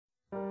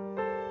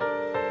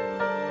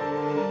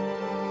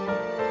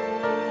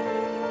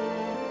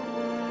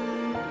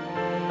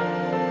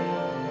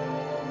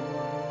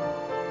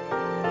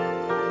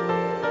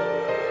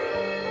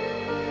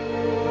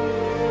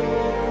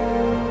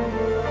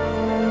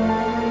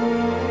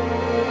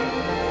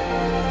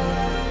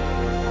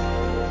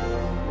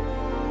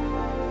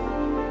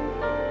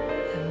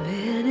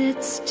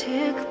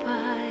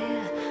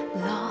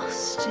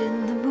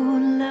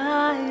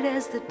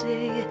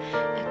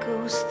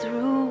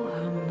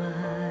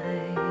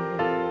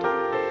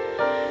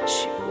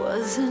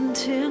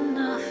wasn't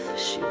enough.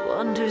 She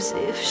wonders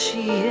if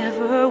she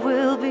ever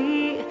will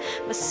be.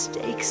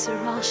 Mistakes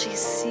are all she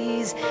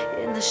sees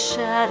in the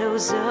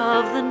shadows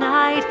of the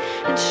night,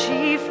 and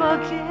she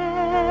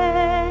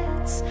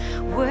forgets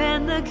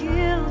when the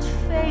guilt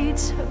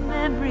fades her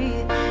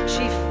memory.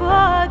 She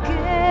forgets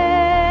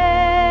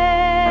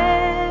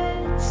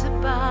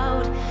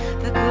about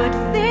the good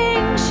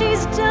things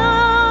she's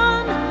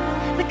done,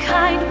 the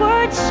kind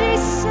words she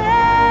said,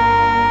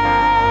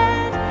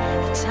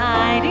 the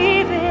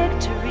tiny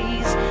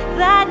victories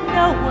that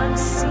no one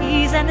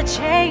sees, and the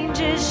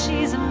changes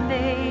she's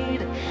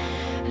made.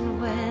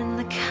 And when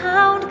the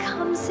count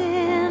comes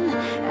in,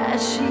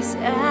 as she's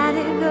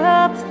adding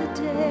up the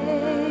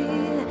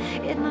day,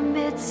 in the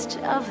midst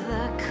of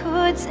the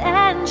coulds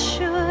and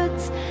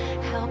shoulds,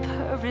 help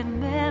her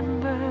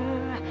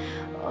remember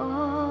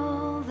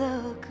all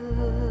the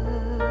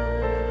good.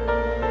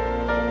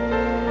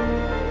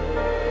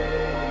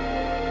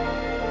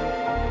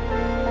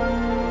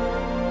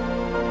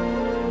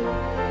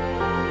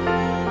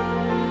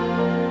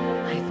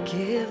 I've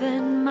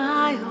given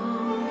my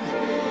all,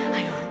 I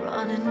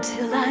run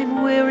until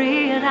I'm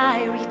weary, and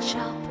I reach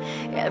up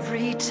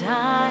every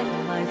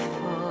time I fall.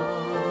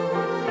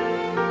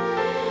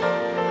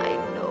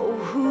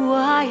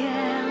 I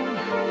am,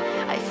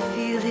 I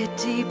feel it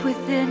deep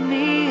within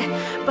me,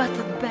 but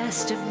the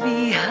best of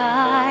me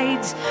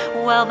hides,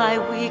 while my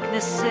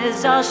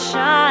weaknesses all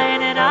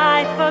shine, and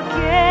I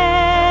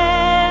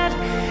forget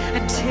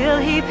until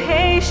he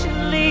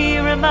patiently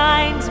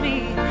reminds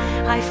me.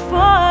 I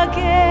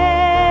forget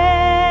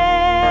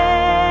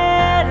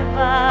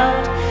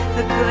about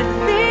the good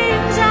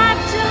things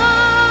I've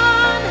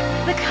done,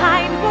 the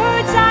kind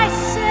words I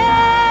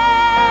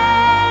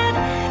said,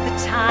 the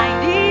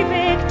tiny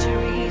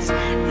victories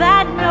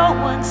that no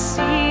one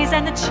sees,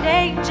 and the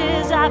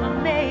changes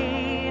I've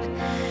made.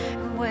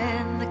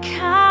 When the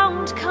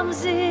count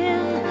comes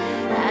in,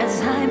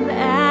 as I'm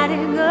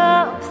adding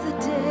up the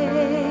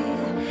day,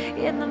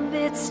 in the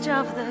midst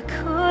of the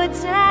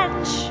coulds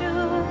and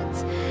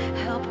shoulds,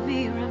 help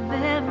me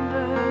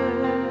remember.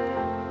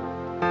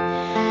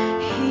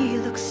 He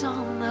looks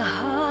on the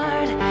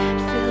heart,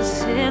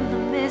 fills in the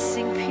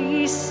missing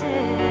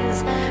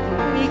pieces.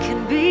 We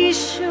can be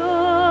sure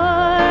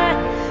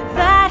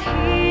that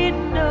he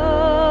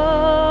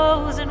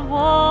knows and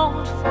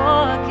won't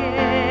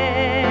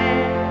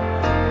forget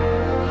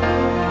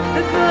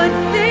the good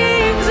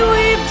things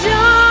we've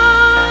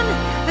done,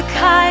 the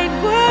kind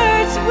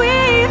words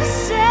we've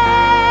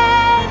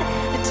said,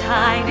 the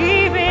tiny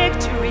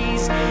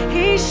victories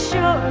he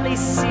surely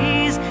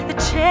sees, the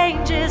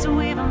changes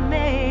we've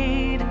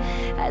made.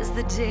 As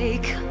the day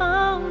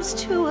comes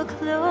to a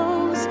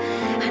close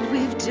and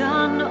we've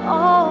done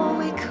all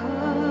we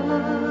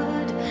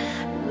could,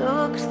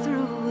 look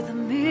through the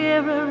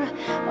mirror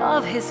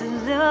of his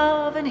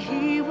love, and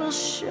he will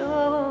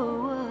show